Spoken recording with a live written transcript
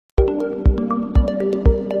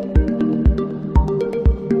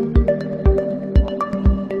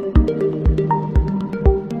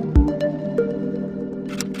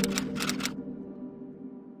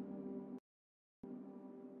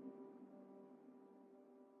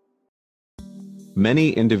Many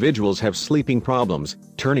individuals have sleeping problems,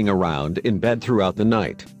 turning around in bed throughout the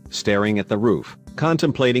night, staring at the roof,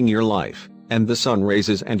 contemplating your life, and the sun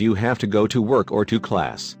raises and you have to go to work or to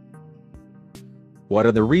class. What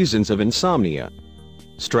are the reasons of insomnia?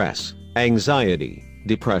 Stress, anxiety,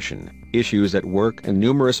 depression, issues at work and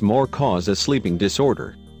numerous more cause a sleeping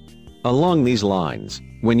disorder. Along these lines,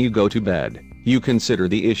 when you go to bed, you consider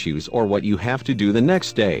the issues or what you have to do the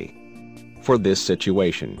next day. For this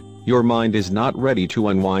situation, your mind is not ready to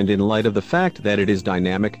unwind in light of the fact that it is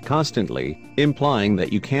dynamic constantly, implying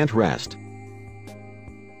that you can't rest.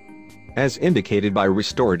 As indicated by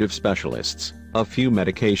restorative specialists, a few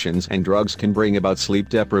medications and drugs can bring about sleep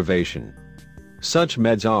deprivation. Such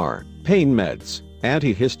meds are pain meds,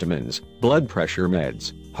 antihistamines, blood pressure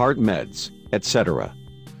meds, heart meds, etc.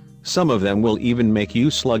 Some of them will even make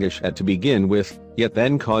you sluggish to begin with, yet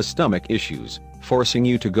then cause stomach issues, forcing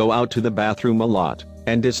you to go out to the bathroom a lot,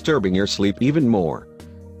 and disturbing your sleep even more.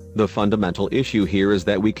 The fundamental issue here is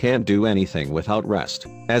that we can't do anything without rest,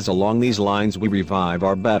 as along these lines we revive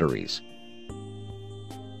our batteries.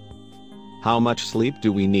 How much sleep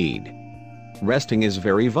do we need? Resting is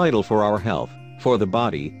very vital for our health, for the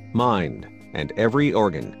body, mind, and every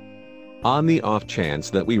organ. On the off chance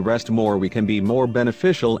that we rest more, we can be more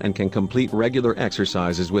beneficial and can complete regular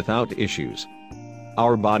exercises without issues.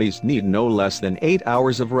 Our bodies need no less than 8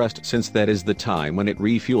 hours of rest, since that is the time when it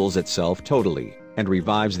refuels itself totally, and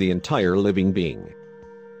revives the entire living being.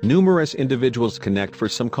 Numerous individuals connect for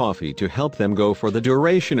some coffee to help them go for the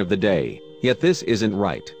duration of the day, yet this isn't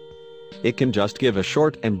right. It can just give a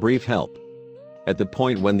short and brief help. At the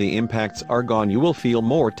point when the impacts are gone, you will feel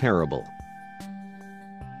more terrible.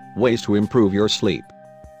 Ways to improve your sleep.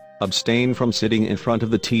 Abstain from sitting in front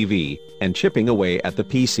of the TV and chipping away at the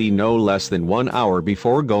PC no less than 1 hour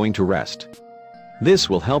before going to rest. This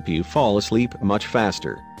will help you fall asleep much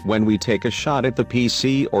faster. When we take a shot at the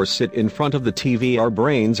PC or sit in front of the TV, our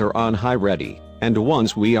brains are on high ready, and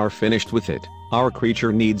once we are finished with it, our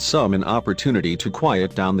creature needs an opportunity to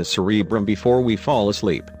quiet down the cerebrum before we fall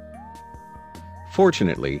asleep.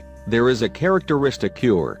 Fortunately, there is a characteristic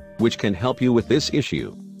cure, which can help you with this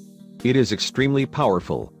issue. It is extremely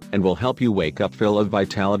powerful, and will help you wake up full of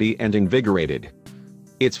vitality and invigorated.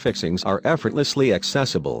 Its fixings are effortlessly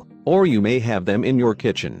accessible, or you may have them in your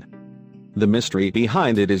kitchen. The mystery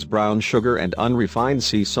behind it is brown sugar and unrefined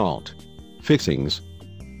sea salt. Fixings: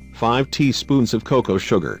 5 teaspoons of cocoa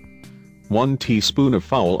sugar, 1 teaspoon of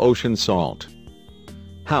foul ocean salt.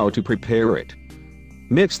 How to prepare it?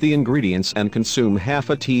 Mix the ingredients and consume half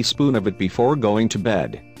a teaspoon of it before going to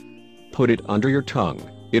bed. Put it under your tongue,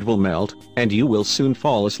 it will melt, and you will soon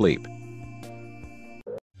fall asleep.